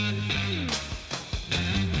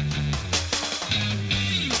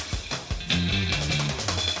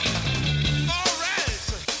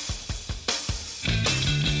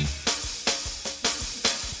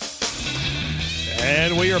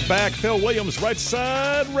We are back. Phil Williams, Right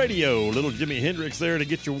Side Radio. Little Jimi Hendrix there to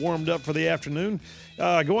get you warmed up for the afternoon.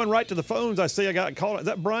 Going right to the phones, I see I got called. Is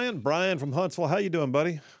that Brian? Brian from Huntsville. How you doing,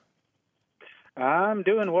 buddy? I'm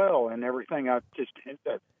doing well and everything. I'm just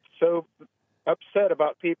so upset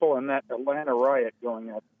about people in that Atlanta riot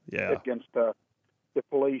going up against the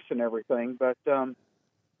police and everything. But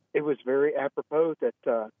it was very apropos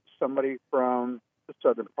that somebody from the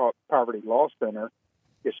Southern Poverty Law Center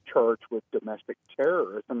is charged with domestic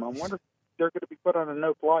terrorism. I wonder if they're going to be put on a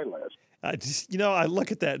no-fly list. I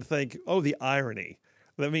look at that and think, oh, the irony.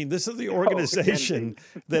 I mean, this is the organization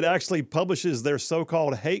that actually publishes their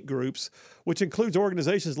so-called hate groups, which includes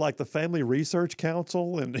organizations like the Family Research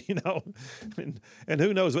Council and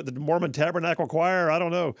who knows what, the Mormon Tabernacle Choir, I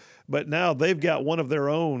don't know. But now they've got one of their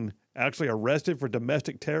own actually arrested for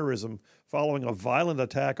domestic terrorism following a violent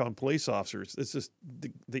attack on police officers. It's just,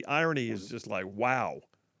 the irony is just like, wow.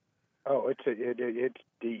 Oh, it's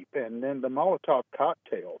deep. And then the Molotov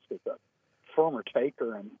cocktails is a former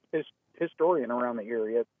taker and historian around the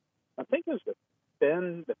area. I think it was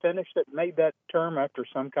the Finnish that made that term after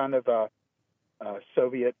some kind of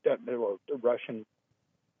Soviet or Russian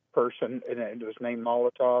person, and it was named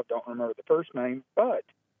Molotov. Don't remember the first name, but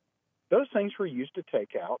those things were used to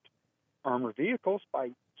take out armored vehicles by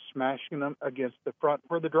smashing them against the front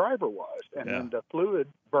where the driver was, and then the fluid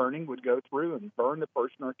burning would go through and burn the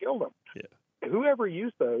person or kill them. Yeah. Whoever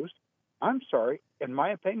used those, I'm sorry, in my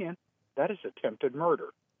opinion, that is attempted murder.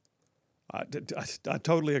 I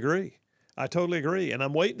totally agree. I totally agree. And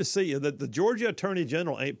I'm waiting to see that the Georgia Attorney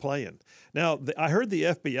General ain't playing. Now, I heard the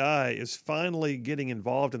FBI is finally getting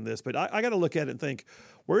involved in this, but I got to look at it and think,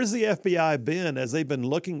 where's the FBI been as they've been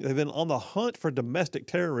on the hunt for domestic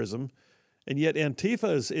terrorism, and yet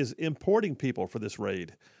Antifa is importing people for this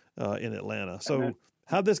raid in Atlanta. So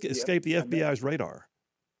how'd this escape the FBI's radar?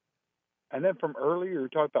 And then from earlier, you were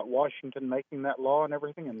talking about Washington making that law and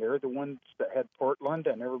everything, and they're the ones that had Portland,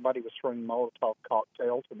 and everybody was throwing Molotov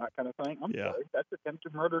cocktails and that kind of thing. I'm sorry, that's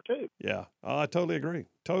attempted murder too. Yeah, I totally agree.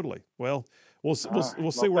 Totally. Well, we'll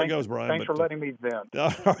see where it goes, Brian. Thanks for letting me vent.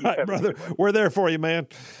 All right, brother. We're there for you, man.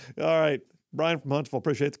 All right. Brian from Huntsville,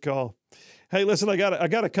 appreciate the call. Hey, listen, I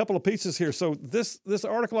got a couple of pieces here. So this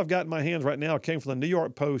article I've got in my hands right now came from the New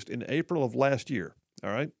York Post in April of last year.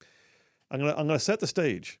 All right. I'm gonna set the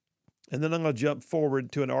stage. And then I'm going to jump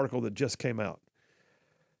forward to an article that just came out.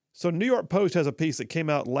 So New York Post has a piece that came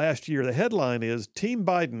out last year. The headline is, Team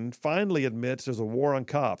Biden finally admits there's a war on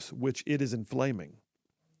cops, which it is inflaming.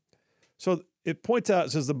 So it points out,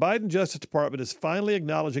 it says, the Biden Justice Department is finally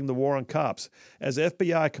acknowledging the war on cops as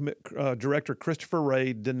FBI Director Christopher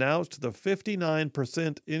Wray denounced the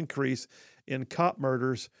 59% increase in cop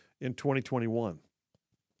murders in 2021.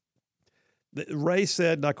 Wray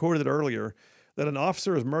said, and I quoted it earlier, that an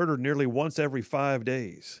officer is murdered nearly once every 5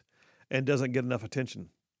 days and doesn't get enough attention.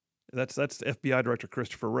 That's FBI Director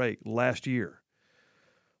Christopher Wray last year.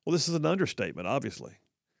 Well, this is an understatement, obviously.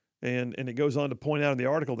 And it goes on to point out in the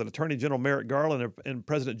article that Attorney General Merrick Garland and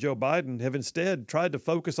President Joe Biden have instead tried to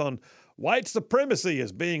focus on white supremacy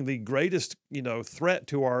as being the greatest, threat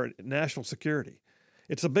to our national security.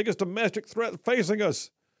 It's the biggest domestic threat facing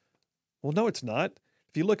us. Well, no, it's not.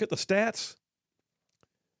 If you look at the stats,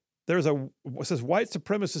 it says white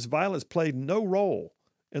supremacist violence played no role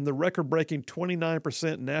in the record-breaking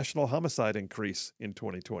 29% national homicide increase in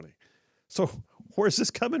 2020. So where's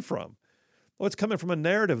this coming from? Well, it's coming from a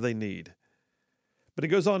narrative they need. But it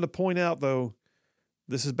goes on to point out, though,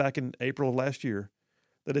 this is back in April of last year,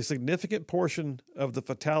 that a significant portion of the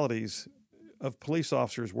fatalities of police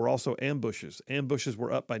officers were also ambushes. Ambushes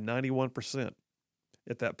were up by 91%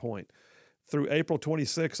 at that point. Through April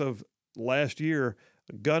 26 of last year,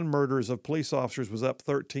 gun murders of police officers was up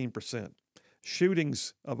 13%.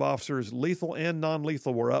 Shootings of officers, lethal and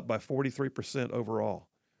non-lethal, were up by 43% overall.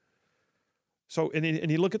 So,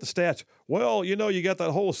 and you look at the stats. Well, you got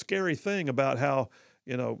that whole scary thing about how,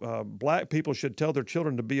 black people should tell their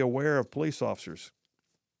children to be aware of police officers.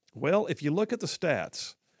 Well, if you look at the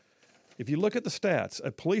stats,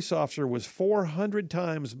 a police officer was 400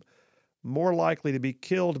 times more likely to be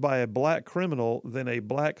killed by a black criminal than a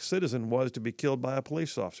black citizen was to be killed by a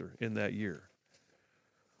police officer in that year.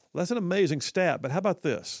 Well, that's an amazing stat, but how about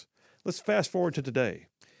this? Let's fast forward to today.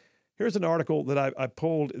 Here's an article that I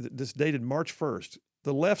pulled, this dated March 1st.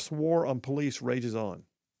 The left's war on police rages on.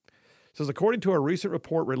 It says, according to a recent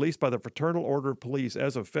report released by the Fraternal Order of Police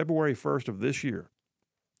as of February 1st of this year,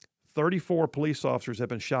 34 police officers have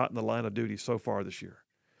been shot in the line of duty so far this year.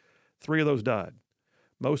 3 of those died.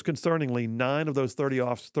 Most concerningly, 9 of those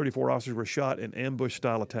 34 officers were shot in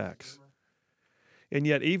ambush-style attacks. And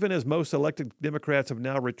yet, even as most elected Democrats have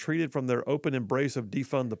now retreated from their open embrace of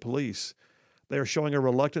defund the police, they are showing a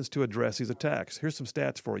reluctance to address these attacks. Here's some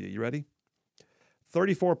stats for you. You ready?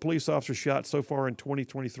 34 police officers shot so far in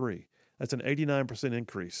 2023. That's an 89%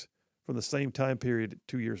 increase from the same time period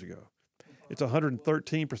 2 years ago. It's a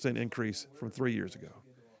 113% increase from 3 years ago.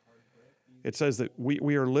 It says that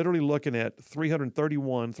we are literally looking at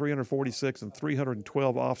 331, 346, and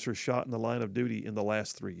 312 officers shot in the line of duty in the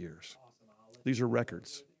last 3 years. These are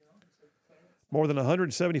records. More than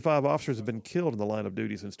 175 officers have been killed in the line of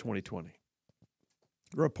duty since 2020.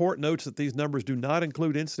 The report notes that these numbers do not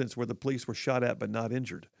include incidents where the police were shot at but not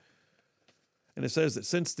injured. And it says that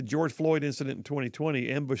since the George Floyd incident in 2020,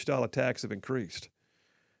 ambush-style attacks have increased.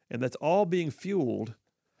 And that's all being fueled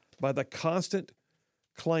by the constant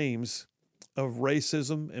claims of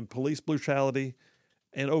racism and police brutality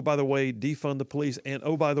and, oh, by the way, defund the police. And,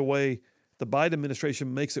 oh, by the way, the Biden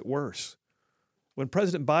administration makes it worse. When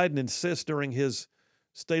President Biden insists during his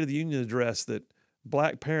State of the Union address that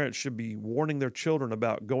black parents should be warning their children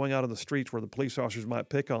about going out on the streets where the police officers might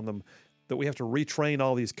pick on them, that we have to retrain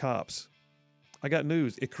all these cops. I got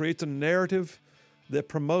news. It creates a narrative that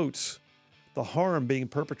promotes the harm being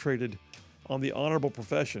perpetrated on the honorable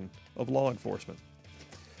profession of law enforcement.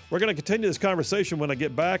 We're going to continue this conversation when I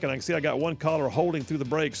get back, and I can see I got one caller holding through the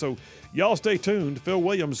break. So y'all stay tuned. Phil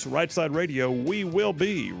Williams, Right Side Radio. We will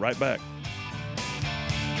be right back.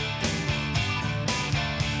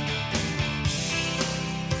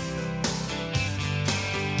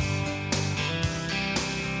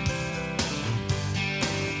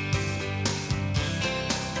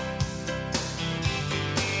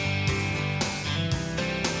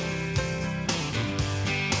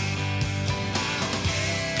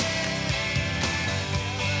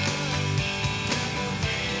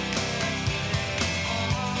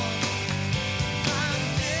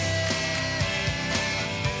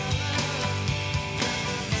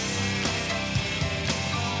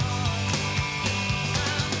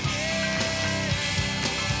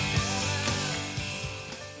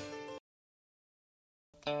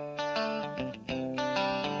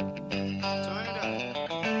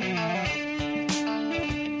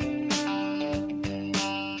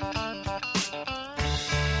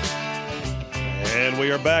 We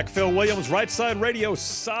are back. Phil Williams, Right Side Radio,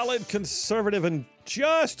 solid conservative and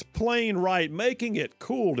just plain right, making it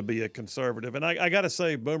cool to be a conservative. And I got to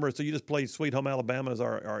say, Boomer, so you just played Sweet Home Alabama as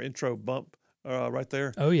our intro bump right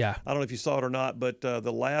there. Oh, yeah. I don't know if you saw it or not, but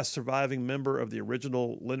the last surviving member of the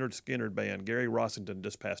original Lynyrd Skynyrd band, Gary Rossington,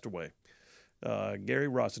 just passed away. Gary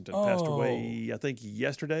Rossington passed away, I think,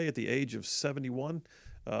 yesterday at the age of 71.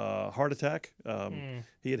 Heart attack.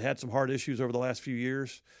 He had some heart issues over the last few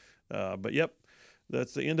years. But, yep.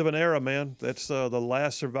 That's the end of an era, man. That's the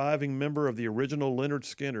last surviving member of the original Lynyrd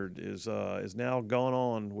Skynyrd is now gone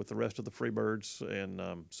on with the rest of the Freebirds,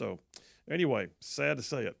 and so anyway, sad to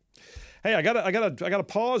say it. Hey, I gotta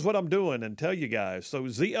pause what I'm doing and tell you guys. So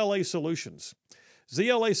ZLA Solutions,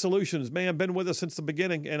 man, been with us since the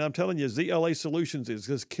beginning, and I'm telling you, ZLA Solutions is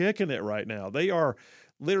just kicking it right now. They are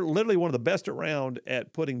literally one of the best around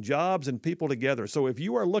at putting jobs and people together. So if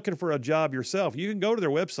you are looking for a job yourself, you can go to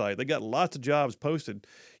their website. They got lots of jobs posted.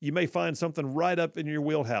 You may find something right up in your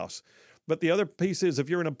wheelhouse. But the other piece is if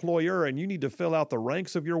you're an employer and you need to fill out the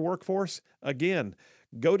ranks of your workforce, again,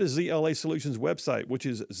 go to ZLA Solutions website, which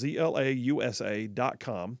is zlausa.com.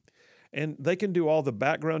 And they can do all the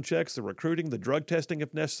background checks, the recruiting, the drug testing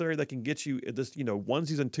if necessary. They can get you this,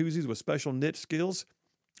 onesies and twosies with special niche skills,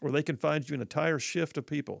 or they can find you an entire shift of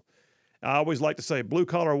people. I always like to say blue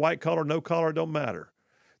collar, white collar, no collar, don't matter.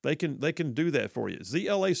 They can do that for you.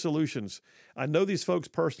 ZLA Solutions. I know these folks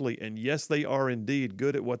personally, and yes, they are indeed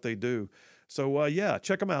good at what they do. So,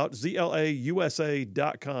 check them out, zlausa.com.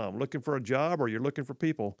 Looking for a job or you're looking for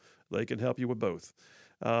people, they can help you with both.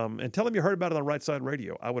 And tell them you heard about it on Right Side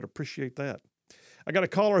Radio. I would appreciate that. I got a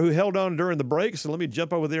caller who held on during the break, so let me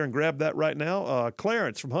jump over there and grab that right now.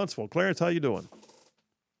 Clarence from Huntsville. Clarence, how you doing?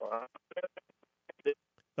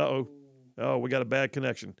 Uh-oh. Oh, we got a bad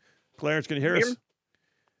connection. Clarence, can you hear us?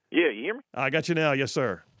 Yeah, you hear me? I got you now. Yes,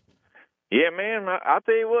 sir. Yeah, man. I'll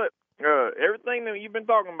tell you what. Everything that you've been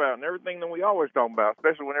talking about and everything that we always talk about,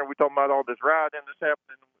 especially whenever we talk about all this rioting that's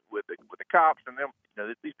happening with the cops and them,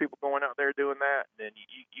 these people going out there doing that, and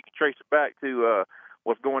you can trace it back to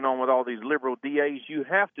what's going on with all these liberal DAs. You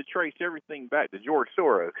have to trace everything back to George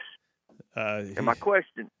Soros. And my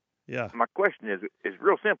question is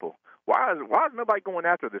real simple. Why is nobody going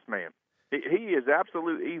after this man? He is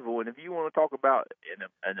absolute evil, and if you want to talk about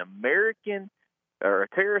an American or a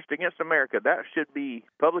terrorist against America, that should be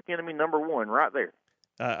public enemy number one right there.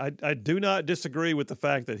 I do not disagree with the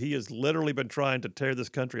fact that he has literally been trying to tear this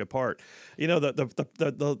country apart. You know,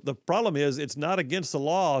 the problem is it's not against the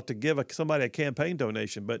law to give somebody a campaign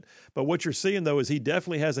donation, but what you're seeing though is he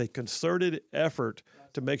definitely has a concerted effort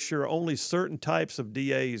to make sure only certain types of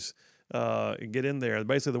DAs get in there,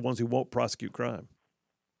 basically the ones who won't prosecute crime.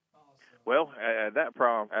 Well, that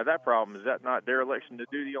problem is that not dereliction of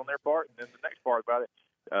duty on their part. And then the next part about it,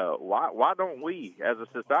 why don't we as a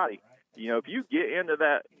society, you know, if you get into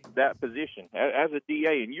that position as a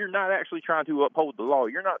DA and you're not actually trying to uphold the law,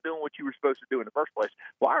 you're not doing what you were supposed to do in the first place.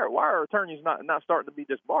 Why are attorneys not starting to be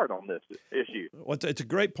disbarred on this issue? Well, it's a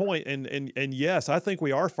great point, and yes, I think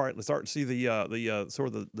we are starting to see the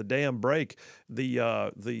sort of the dam break.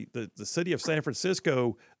 The city of San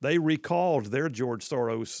Francisco, they recalled their George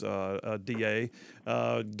Soros DA.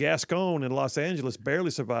 Gascon in Los Angeles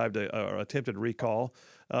barely survived a attempted recall.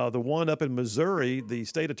 The one up in Missouri, the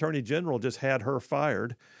state attorney general just had her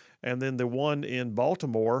fired. And then the one in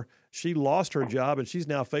Baltimore, she lost her job, and she's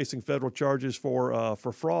now facing federal charges for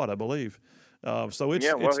fraud, I believe. So it's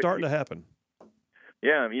starting to happen.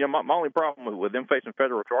 Yeah, you know, my only problem with them facing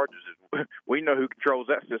federal charges is we know who controls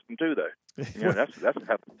that system too, though. You know, that's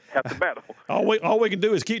half the battle. All we can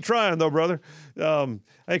do is keep trying, though, brother.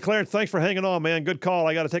 Hey, Clarence, thanks for hanging on, man. Good call.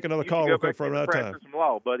 I got to take another call real quick for another time. Some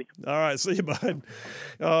law, buddy. All right, see you,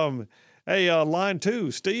 bud. Hey, line 2,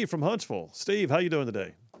 Steve from Huntsville. Steve, how you doing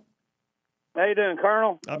today? How you doing,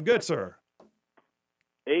 Colonel? I'm good, sir.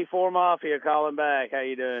 E4 Mafia calling back. How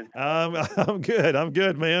you doing? I'm good. I'm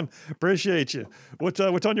good, man. Appreciate you. What's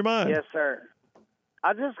on your mind? Yes, sir.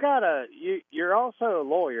 I just got you're also a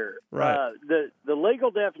lawyer. Right. The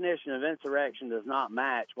legal definition of insurrection does not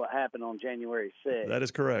match what happened on January 6th. That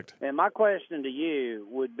is correct. And my question to you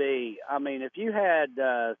would be, I mean, if you had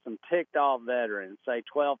some ticked off veterans, say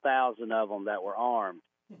 12,000 of them that were armed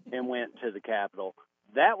and went to the Capitol,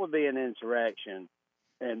 that would be an insurrection,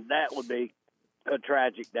 and that would be a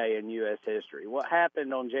tragic day in U.S. history. What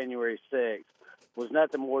happened on January 6th was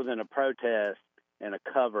nothing more than a protest and a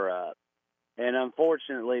cover-up. And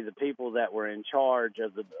unfortunately, the people that were in charge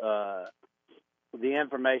of the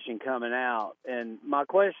information coming out. And my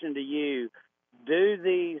question to you, do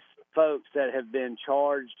these folks that have been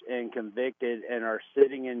charged and convicted and are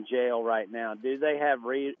sitting in jail right now, do they have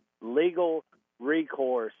legal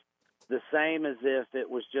recourse the same as if it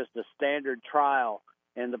was just a standard trial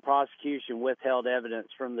and the prosecution withheld evidence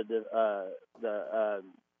from the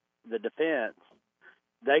defense?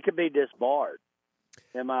 They could be disbarred.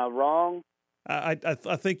 Am I wrong? I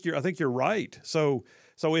think you're right. So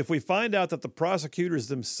if we find out that the prosecutors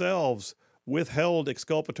themselves withheld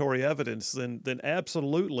exculpatory evidence, then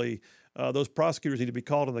absolutely those prosecutors need to be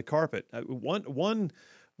called on the carpet. One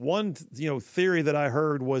theory that I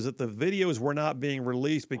heard was that the videos were not being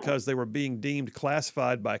released because they were being deemed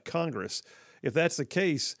classified by Congress. If that's the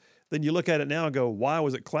case, then you look at it now and go, why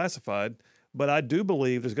was it classified? But I do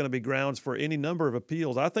believe there's going to be grounds for any number of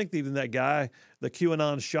appeals. I think even that guy, the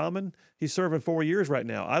QAnon shaman, he's serving 4 years right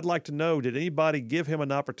now. I'd like to know, did anybody give him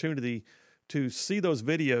an opportunity to see those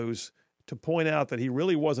videos to point out that he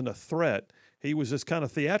really wasn't a threat? He was just kind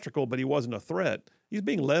of theatrical, but he wasn't a threat. He's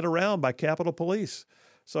being led around by Capitol Police.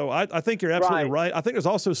 So I think you're absolutely right. I think there's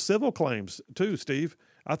also civil claims too, Steve.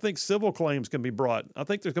 I think civil claims can be brought. I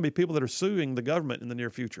think there's going to be people that are suing the government in the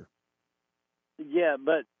near future. Yeah,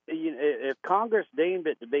 but if Congress deemed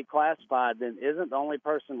it to be classified, then isn't the only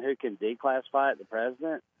person who can declassify it the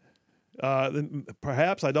president? Then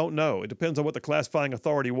perhaps, I don't know. It depends on what the classifying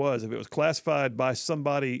authority was. If it was classified by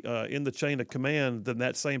somebody in the chain of command, then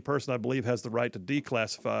that same person, I believe, has the right to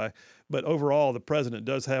declassify. But overall, the president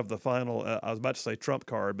does have the final, I was about to say trump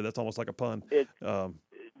card, but that's almost like a pun.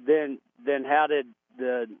 Then how did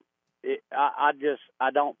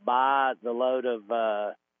I don't buy the load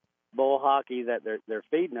of bull hockey that they're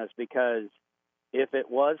feeding us, because if it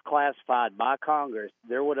was classified by Congress,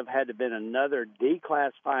 there would have had to been another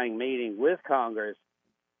declassifying meeting with Congress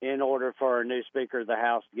in order for a new Speaker of the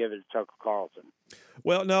House to give it to Tucker Carlson.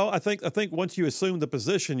 Well, no, I think once you assume the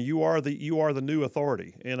position, you are the new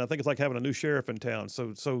authority, and I think it's like having a new sheriff in town.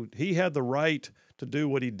 So he had the right to do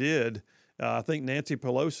what he did. I think Nancy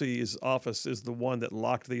Pelosi's office is the one that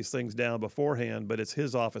locked these things down beforehand, but it's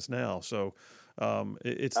his office now. So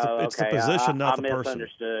it's the position, not the person. I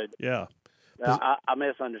misunderstood. Yeah. I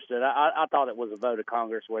misunderstood. I thought it was a vote of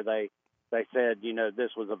Congress where they said,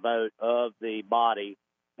 this was a vote of the body,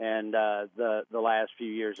 and the last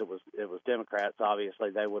few years it was Democrats. Obviously,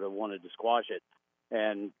 they would have wanted to squash it,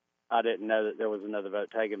 and I didn't know that there was another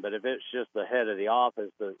vote taken. But if it's just the head of the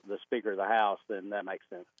office, the Speaker of the House, then that makes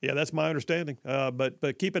sense. Yeah, that's my understanding.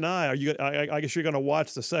 But keep an eye. I guess you're going to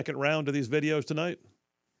watch the second round of these videos tonight?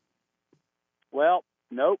 Well,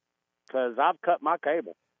 nope, because I've cut my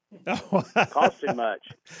cable. Cost too much.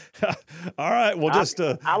 All right. Well,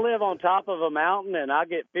 I live on top of a mountain, and I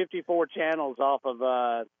get 54 channels off of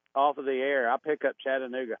the air. I pick up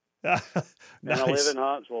Chattanooga, nice. And I live in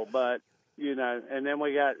Huntsville. But and then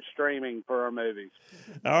we got streaming for our movies.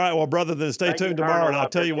 All right. Well, brother, then stay tuned tomorrow, and I'll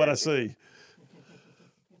tell you what I see.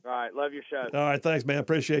 All right. Love your show. All right. Thanks, man.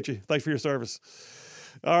 Appreciate you. Thanks for your service.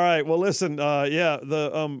 All right. Well, listen.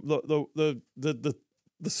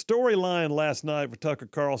 The storyline last night for Tucker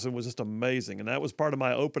Carlson was just amazing, and that was part of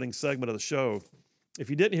my opening segment of the show.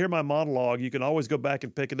 If you didn't hear my monologue, you can always go back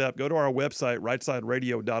and pick it up. Go to our website,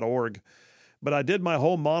 rightsideradio.org. But I did my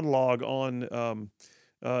whole monologue on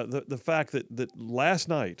the fact that last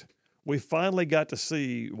night we finally got to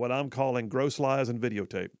see what I'm calling gross lies and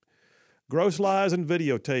videotape. Gross lies and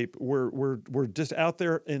videotape were just out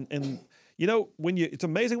there, and it's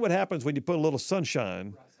amazing what happens when you put a little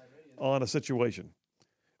sunshine on a situation.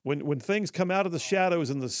 When things come out of the shadows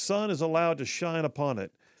and the sun is allowed to shine upon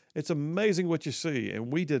it, it's amazing what you see.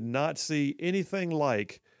 And we did not see anything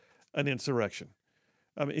like an insurrection.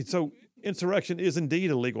 I mean, so insurrection is indeed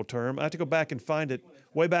a legal term. I have to go back and find it.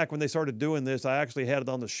 Way back when they started doing this, I actually had it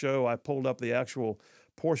on the show. I pulled up the actual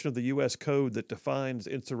portion of the U.S. Code that defines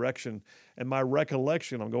insurrection. And my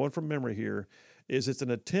recollection, I'm going from memory here, is it's an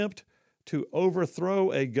attempt to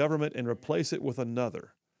overthrow a government and replace it with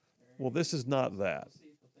another. Well, this is not that.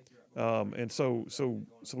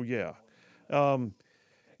 Yeah.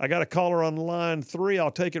 I got a caller on line 3.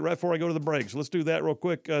 I'll take it right before I go to the break. So let's do that real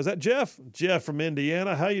quick. Is that Jeff? Jeff from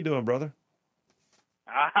Indiana. How you doing, brother?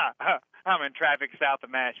 I'm in traffic south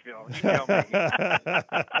of Nashville. You know me.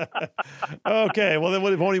 Okay. Well, then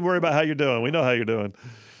we won't even worry about how you're doing. We know how you're doing.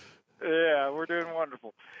 Yeah, we're doing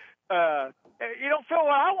wonderful. Phil, what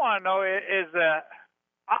I want to know is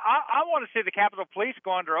I want to see the Capitol Police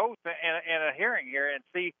go under oath in a hearing here and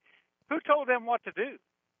see who told them what to do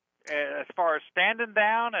as far as standing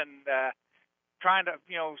down and trying to,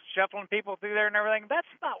 shuffling people through there and everything. That's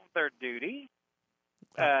not their duty.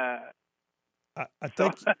 I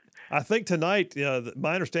think tonight,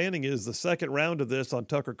 my understanding is the second round of this on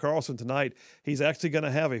Tucker Carlson tonight, he's actually going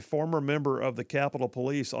to have a former member of the Capitol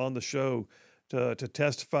Police on the show to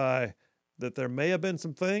testify that there may have been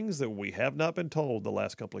some things that we have not been told the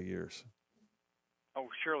last couple of years. Oh,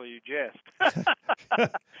 surely you jest.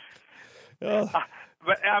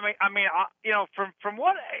 But from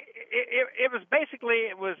what it was basically,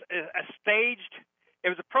 it was a staged. It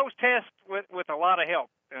was a protest with a lot of help.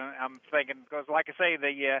 I'm thinking because, like I say,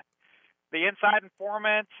 the inside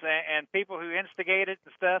informants and people who instigated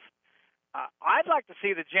and stuff. I'd like to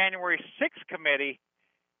see the January 6th committee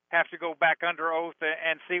have to go back under oath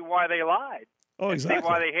and see why they lied. Oh, exactly. And see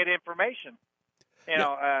why they hid information.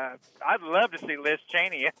 I'd love to see Liz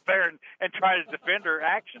Cheney up there and try to defend her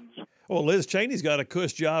actions. Well, Liz Cheney's got a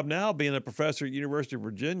cush job now being a professor at University of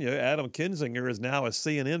Virginia. Adam Kinzinger is now a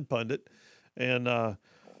CNN pundit. And,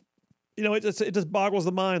 it just boggles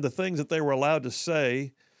the mind, the things that they were allowed to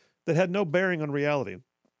say that had no bearing on reality.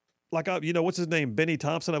 Like, what's his name? Benny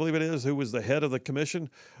Thompson, I believe it is, who was the head of the commission.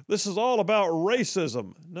 This is all about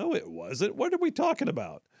racism. No, it wasn't. What are we talking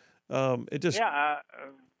about? This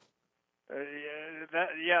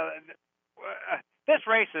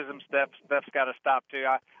racism stuff's got to stop too.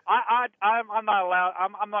 I'm not allowed.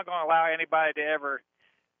 I'm not going to allow anybody to ever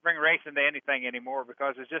bring race into anything anymore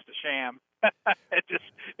because it's just a sham.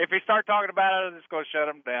 If we start talking about it, I'm just going to shut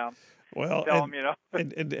them down. Well, tell them,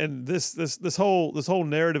 and this whole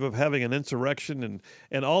narrative of having an insurrection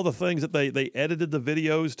and all the things that they edited the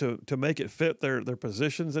videos to make it fit their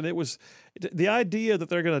positions, and it was the idea that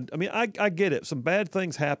they're going to. I mean, I get it. Some bad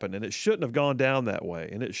things happened, and it shouldn't have gone down that way,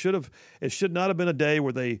 and it should not have been a day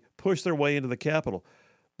where they pushed their way into the Capitol.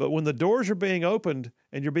 But when the doors are being opened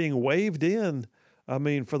and you're being waved in, I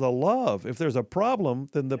mean, for the love, if there's a problem,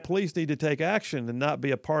 then the police need to take action and not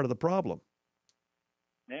be a part of the problem.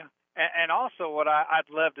 Yeah. And also what I'd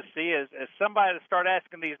love to see is somebody to start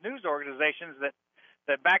asking these news organizations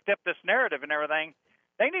that backed up this narrative and everything,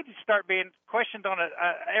 they need to start being questioned on it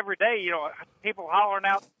every day. People hollering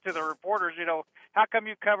out to the reporters, how come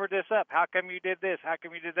you covered this up? How come you did this? How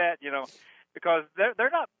come you did that? Because they're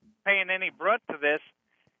not paying any brunt to this,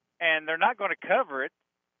 and they're not going to cover it.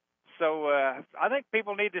 So I think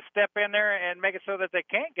people need to step in there and make it so that they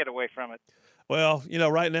can't get away from it. Well,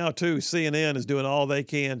 right now, too, CNN is doing all they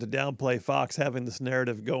can to downplay Fox having this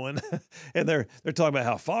narrative going. And they're talking about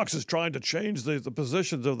how Fox is trying to change the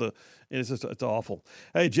positions of the – it's awful.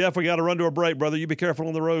 Hey, Jeff, we got to run to a break, brother. You be careful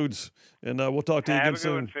on the roads, and we'll talk to you again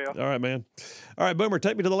soon. Have a good one, Phil. All right, man. All right, Boomer,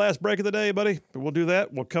 take me to the last break of the day, buddy. We'll do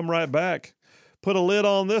that. We'll come right back. put a lid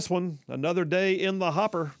on this one. Another day in the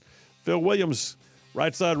hopper. Phil Williams,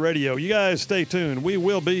 Right Side Radio. You guys stay tuned. We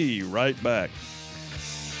will be right back.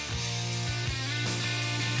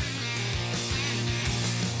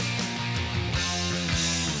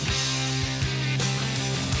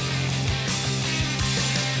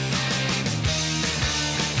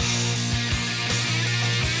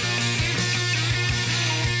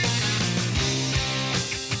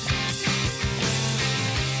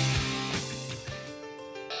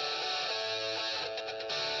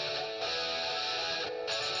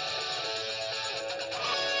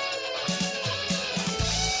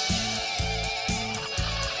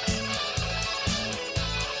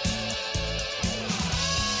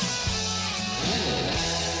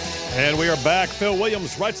 And we are back. Phil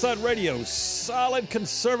Williams, Right Side Radio. Solid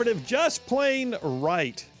conservative, just plain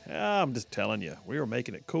right. I'm just telling you, we are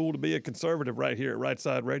making it cool to be a conservative right here at Right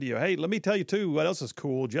Side Radio. Hey, let me tell you, too, what else is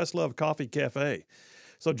cool. Just Love Coffee Cafe.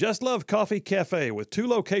 So Just Love Coffee Cafe with 2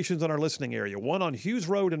 locations in our listening area, one on Hughes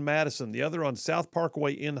Road in Madison, the other on South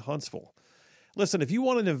Parkway in Huntsville. Listen, if you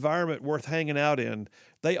want an environment worth hanging out in,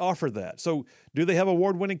 they offer that. So do they have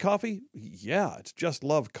award-winning coffee? Yeah, it's Just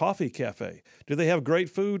Love Coffee Cafe. Do they have great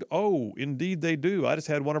food? Oh, indeed they do. I just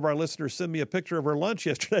had one of our listeners send me a picture of her lunch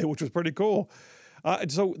yesterday, which was pretty cool.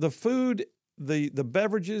 So the food, the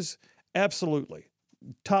beverages, absolutely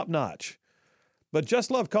top-notch. But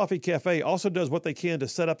Just Love Coffee Cafe also does what they can to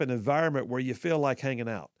set up an environment where you feel like hanging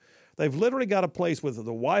out. They've literally got a place with the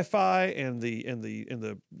Wi-Fi and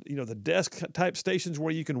the desk type stations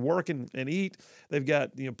where you can work and eat. They've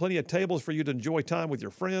got plenty of tables for you to enjoy time with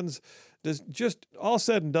your friends. Just all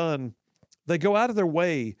said and done, they go out of their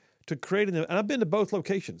way to create and I've been to both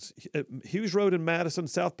locations, Hughes Road in Madison,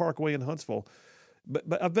 South Parkway in Huntsville.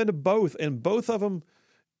 But I've been to both, and both of them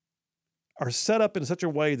are set up in such a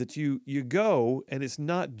way that you go and it's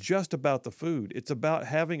not just about the food. It's about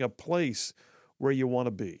having a place where you want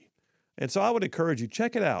to be. And so I would encourage you,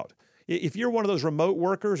 check it out. If you're one of those remote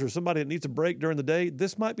workers or somebody that needs a break during the day,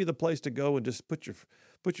 this might be the place to go and just put your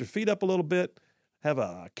feet up a little bit, have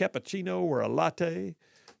a cappuccino or a latte,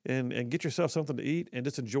 and get yourself something to eat and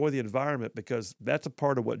just enjoy the environment, because that's a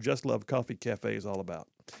part of what Just Love Coffee Cafe is all about.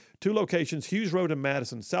 2 locations, Hughes Road in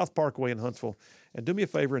Madison, South Parkway in Huntsville. And do me a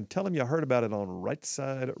favor and tell them you heard about it on Right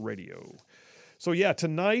Side Radio. So yeah,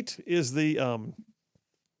 tonight is the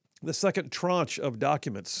second tranche of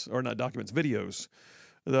videos.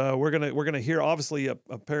 We're gonna hear, obviously,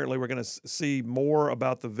 apparently we're gonna see more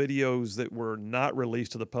about the videos that were not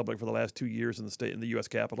released to the public for the last 2 years in the U.S.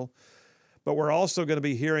 Capitol. But we're also going to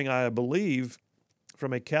be hearing, I believe,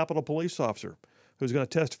 from a Capitol police officer who's going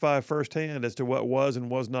to testify firsthand as to what was and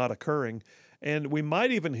was not occurring. And we might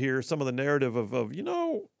even hear some of the narrative of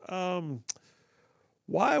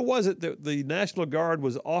why was it that the National Guard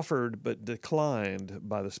was offered but declined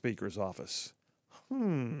by the Speaker's office?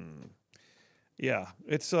 Yeah,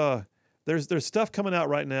 it's there's stuff coming out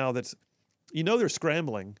right now that's, they're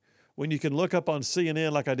scrambling when you can look up on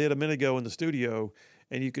CNN like I did a minute ago in the studio,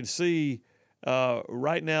 and you can see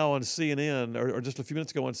right now on CNN, or just a few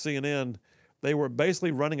minutes ago on CNN, they were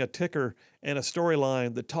basically running a ticker and a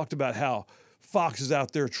storyline that talked about how Fox is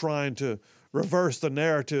out there trying to reverse the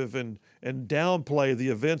narrative and downplay the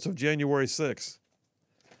events of January 6th.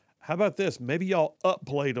 How about this? Maybe y'all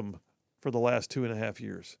upplayed them for the last 2.5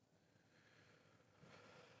 years.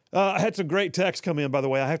 I had some great texts come in, by the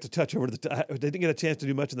way. I have to touch over I didn't get a chance to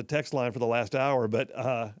do much in the text line for the last hour, but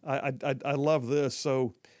I love this.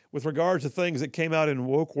 So with regards to things that came out in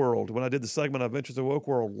Woke World, when I did the segment on Adventures of Woke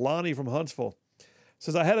World, Lonnie from Huntsville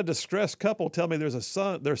says, I had a distressed couple tell me their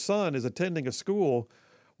son is attending a school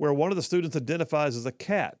where one of the students identifies as a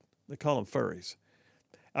cat. They call them furries.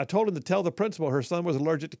 I told him to tell the principal her son was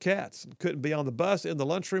allergic to cats and couldn't be on the bus, in the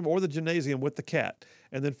lunchroom, or the gymnasium with the cat,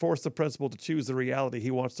 and then force the principal to choose the reality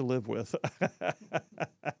he wants to live with.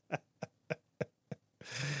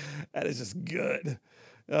 That is just good.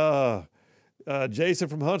 Jason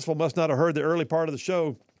from Huntsville must not have heard the early part of the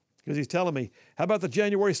show, because he's telling me, how about the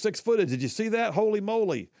January 6th footage? Did you see that? Holy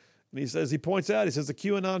moly. And he says, the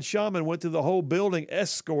QAnon shaman went through the whole building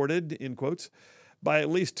escorted, in quotes, by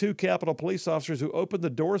at least 2 Capitol police officers who opened the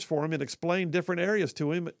doors for him and explained different areas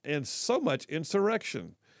to him, and so much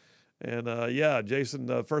insurrection. And Jason,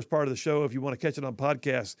 the first part of the show, if you want to catch it on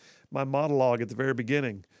podcast, my monologue at the very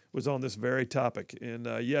beginning was on this very topic. And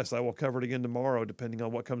yes, I will cover it again tomorrow, depending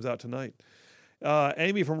on what comes out tonight.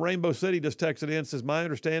 Amy from Rainbow City just texted in, says, my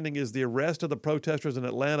understanding is the arrest of the protesters in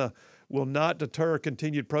Atlanta will not deter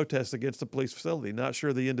continued protests against the police facility. Not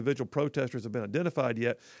sure the individual protesters have been identified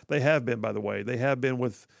yet. They have been, by the way.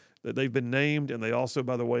 They've been named, and they also,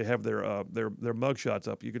 by the way, have their mugshots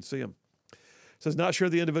up. You can see them. Says, not sure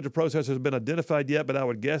the individual protesters have been identified yet, but I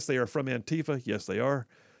would guess they are from Antifa. Yes, they are,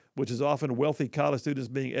 which is often wealthy college students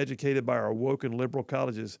being educated by our woke and liberal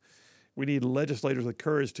colleges. We need legislators with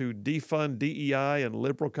courage to defund DEI and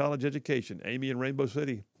liberal college education. Amy in Rainbow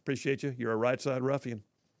City, appreciate you. You're a right side ruffian.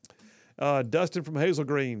 Dustin from Hazel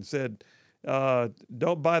Green said,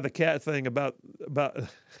 don't buy the cat thing about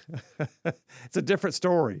it's a different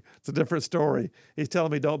story. It's a different story. He's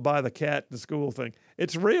telling me don't buy the cat in the school thing.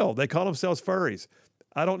 It's real. They call themselves furries.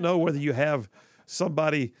 I don't know whether you have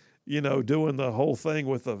somebody, doing the whole thing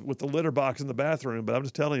with the litter box in the bathroom, but I'm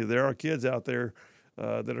just telling you, there are kids out there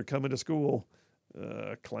that are coming to school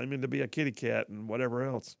claiming to be a kitty cat and whatever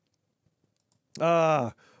else.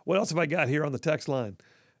 What else have I got here on the text line?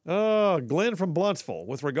 Glenn from Bluntsville,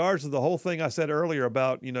 with regards to the whole thing I said earlier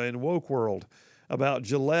about, in woke world, about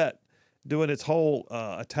Gillette doing its whole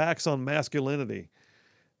attacks on masculinity.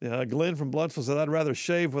 Glenn from Bluntsville said, I'd rather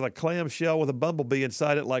shave with a clamshell with a bumblebee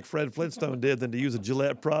inside it like Fred Flintstone did than to use a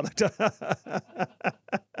Gillette product.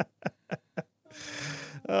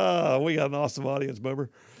 We got an awesome audience, Boomer.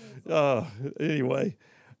 Anyway.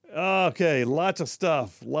 Okay, lots of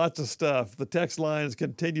stuff. The text lines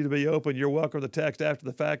continue to be open. You're welcome to text after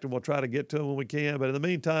the fact, and we'll try to get to them when we can. But in the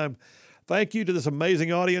meantime, thank you to this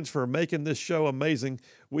amazing audience for making this show amazing.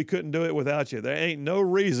 We couldn't do it without you. There ain't no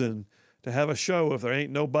reason to have a show if there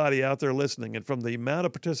ain't nobody out there listening. And from the amount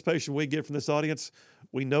of participation we get from this audience,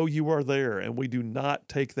 we know you are there, and we do not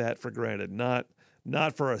take that for granted, not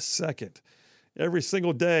for a second. Every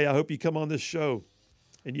single day, I hope you come on this show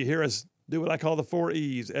and you hear us do what I call the 4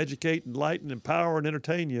 E's: educate, enlighten, empower, and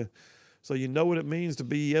entertain you, so you know what it means to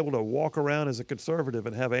be able to walk around as a conservative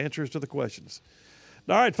and have answers to the questions.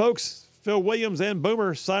 All right, folks, Phil Williams and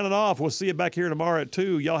Boomer signing off. We'll see you back here tomorrow at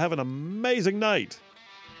 2. Y'all have an amazing night.